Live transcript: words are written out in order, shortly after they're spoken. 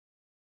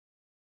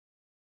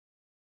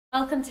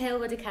Welcome to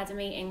Halewood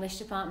Academy English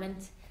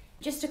Department.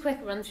 Just a quick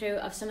run through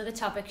of some of the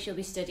topics you'll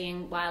be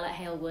studying while at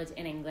Halewood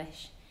in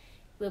English.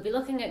 We'll be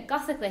looking at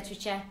Gothic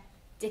literature,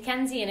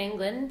 Dickensian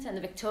England and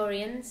the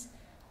Victorians,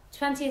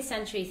 20th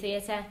century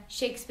theatre,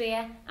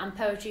 Shakespeare and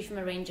poetry from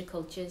a range of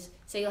cultures.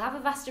 So you'll have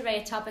a vast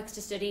array of topics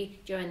to study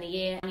during the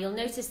year, and you'll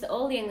notice that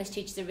all the English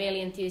teachers are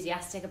really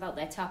enthusiastic about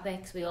their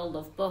topics. We all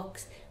love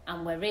books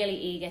and we're really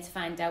eager to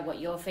find out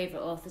what your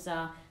favourite authors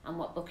are and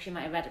what books you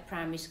might have read at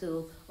primary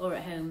school or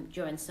at home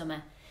during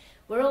summer.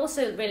 We're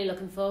also really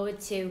looking forward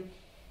to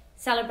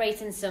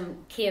celebrating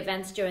some key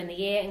events during the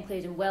year,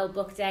 including World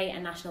Book Day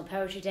and National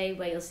Poetry Day,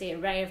 where you'll see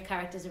an array of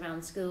characters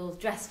around school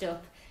dressed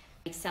up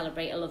to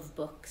celebrate a love of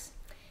books.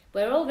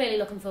 We're all really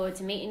looking forward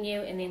to meeting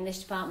you in the English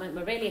department.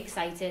 We're really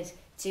excited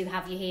to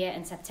have you here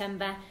in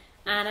September,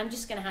 and I'm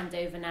just going to hand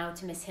over now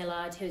to Miss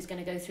Hillard, who's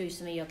going to go through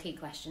some of your key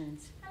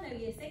questions. Hello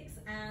Year 6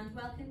 and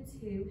welcome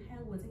to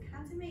Halewood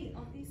Academy.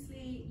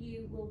 Obviously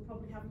you will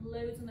probably have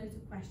loads and loads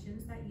of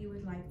questions that you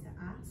would like to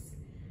ask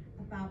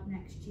about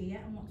next year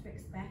and what to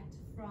expect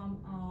from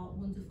our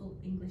wonderful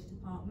English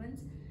department.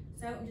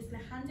 So I'm just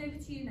going to hand over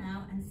to you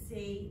now and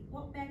see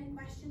what burning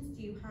questions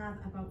do you have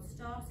about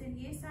starting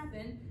Year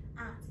 7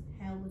 at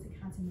Halewood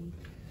Academy.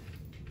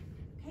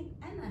 Okay,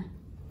 Emma.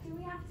 Do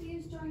we have to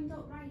use joined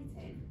up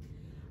writing?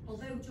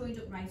 Although joined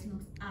up writing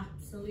looks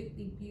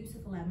absolutely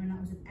beautiful, Emma, and that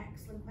was an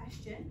excellent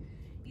question,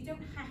 you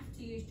don't have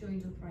to use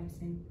joined up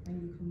writing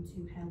when you come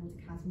to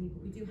Halewood Academy,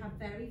 but we do have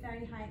very,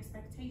 very high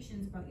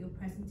expectations about your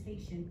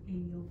presentation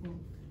in your book.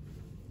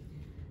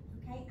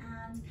 Okay,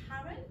 and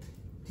Karen?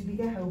 Do we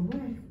get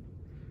homework?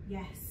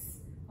 Yes,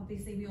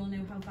 obviously we all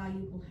know how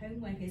valuable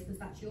homework is, because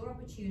that's your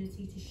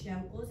opportunity to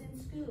show us in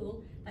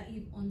school that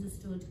you've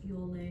understood your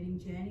learning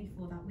journey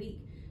for that week.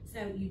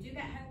 So you do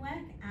get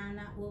homework, and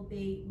that will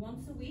be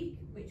once a week,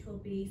 which will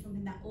be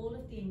something that all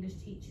of the English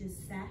teachers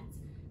set,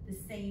 the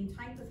same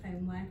type of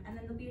homework, and then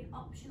there'll be an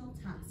optional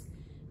task,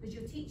 because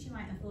your teacher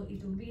might have thought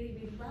you've done really,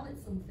 really well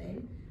at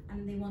something,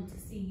 and they want to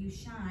see you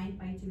shine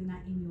by doing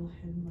that in your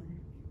homework.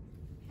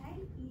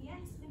 Okay,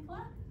 yes,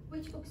 Nicola?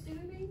 Which books do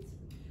we read?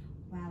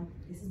 Well,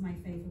 this is my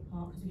favourite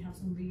part, because we have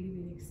some really,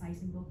 really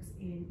exciting books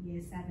in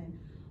Year 7.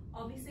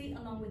 Obviously,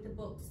 along with the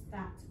books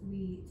that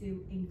we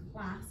do in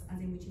class, as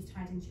in which is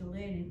tied into your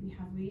learning, we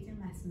have reading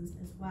lessons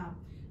as well.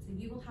 So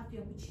you will have the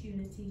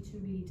opportunity to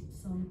read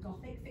some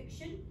Gothic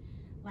fiction,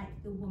 like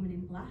The Woman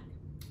in Black.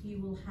 You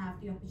will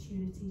have the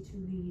opportunity to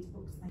read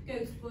books like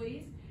Ghost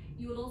Boys.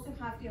 You will also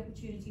have the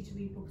opportunity to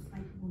read books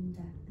like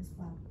Wonder as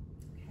well.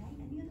 Okay,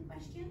 any other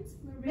questions?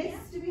 Maria?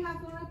 Miss, do we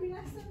have library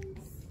lessons?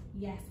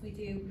 Yes, we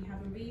do. We have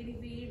a really,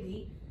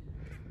 really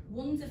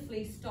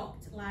wonderfully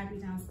stocked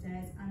library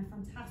downstairs, and a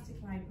fantastic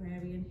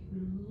librarian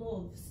who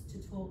loves to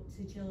talk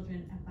to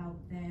children about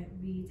their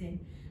reading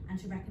and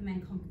to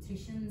recommend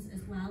competitions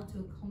as well to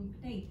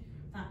accompany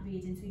that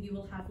reading. So you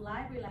will have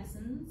library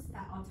lessons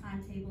that are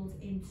timetabled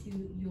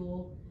into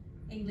your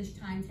English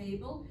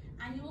timetable,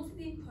 and you'll also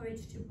be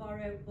encouraged to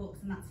borrow books,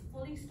 and that's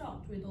fully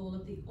stocked with all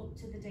of the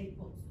up-to-the-date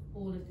books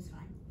all of the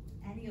time.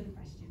 Any other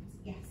questions?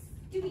 Yes.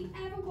 Do we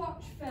ever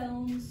watch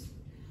films?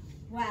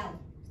 Well,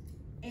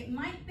 it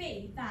might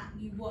be that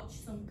you watch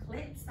some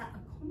clips that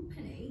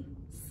accompany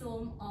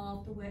some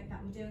of the work that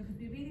we're doing, because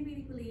we really,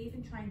 really believe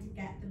in trying to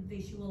get the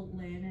visual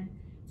learner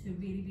to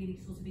really, really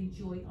sort of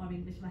enjoy our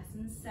English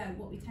lessons. So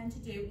what we tend to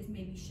do is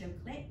maybe show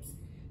clips.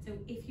 So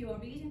if you are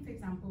reading, for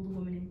example, The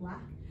Woman in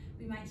Black,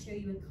 we might show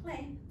you a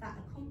clip that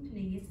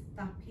accompanies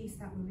that piece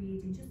that we're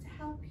reading, just to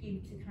help you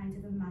to kind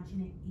of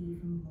imagine it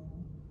even more.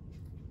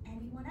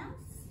 Anyone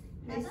else?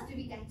 Miss, do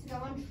we get to go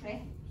on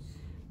trips?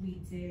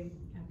 We do.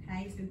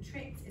 Okay, so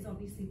trips is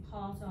obviously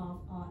part of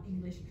our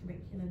English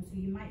curriculum, so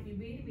you might be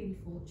really, really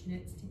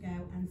fortunate to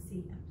go and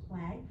see a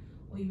play,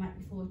 or you might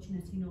be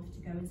fortunate enough to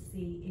go and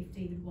see if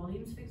David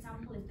Walliams, for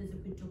example, if there's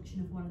a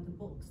production of one of the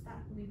books that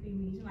we've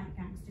been reading, like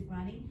Gangster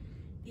Granny.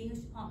 The English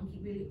department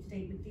keep really up to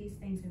date with these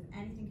things, so if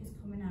anything is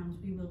coming out,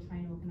 we will try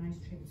and organise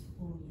trips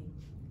for you.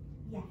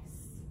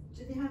 Yes.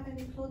 Do they have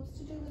any clubs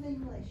to do with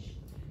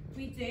English?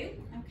 We do.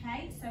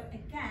 Okay, so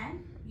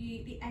again,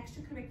 the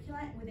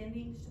extracurricular within the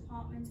English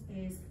department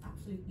is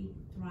absolutely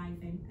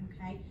thriving.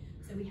 Okay,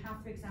 so we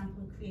have, for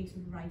example, a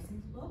creative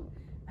writing club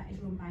that is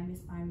run by Miss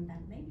Byron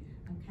Bentley.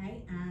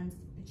 Okay, and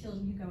the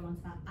children who go on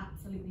to that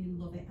absolutely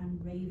love it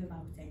and rave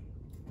about it.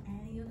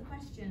 Any other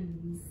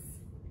questions?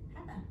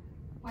 Heather?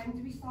 When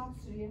do we start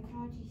studying for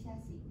our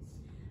GCSEs?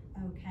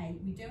 Okay,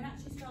 we don't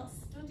actually start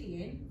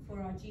studying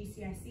for our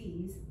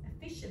GCSEs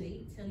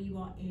officially till you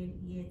are in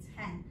Year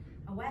 10.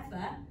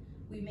 However,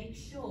 we make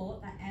sure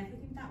that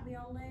everything that we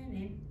are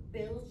learning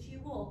builds you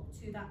up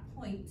to that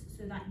point,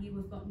 so that you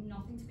have got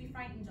nothing to be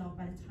frightened of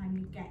by the time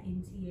you get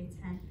into Year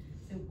 10.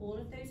 So all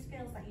of those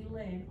skills that you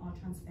learn are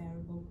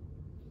transferable.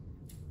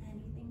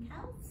 Anything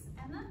else,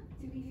 Emma?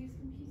 Do we use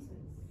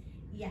computers?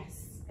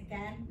 Yes,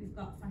 again, We've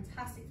got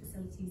fantastic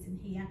facilities in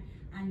here,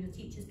 and your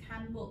teachers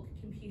can book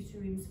computer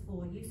rooms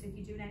for you. So if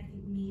you're doing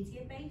anything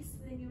media based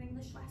within your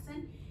English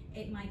lesson,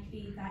 it might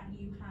be that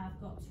you have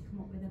got to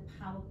come up with a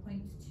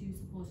PowerPoint to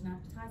support an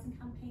advertising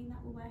campaign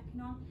that we're working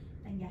on,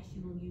 then yes,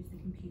 you will use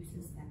the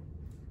computers then.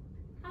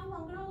 How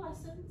long are our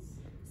lessons?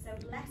 So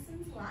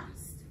lessons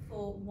last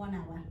for 1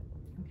 hour,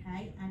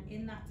 okay? And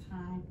in that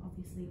time,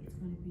 obviously, it's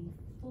going to be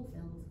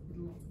fulfilled with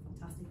lots of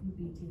fantastic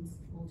ingredients,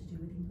 all to do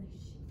with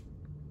English.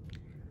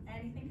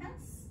 Anything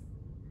else?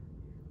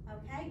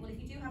 Okay, well,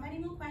 if you do have any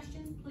more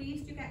questions,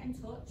 please do get in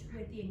touch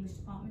with the English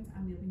department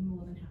and we'll be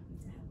more than happy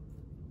to help.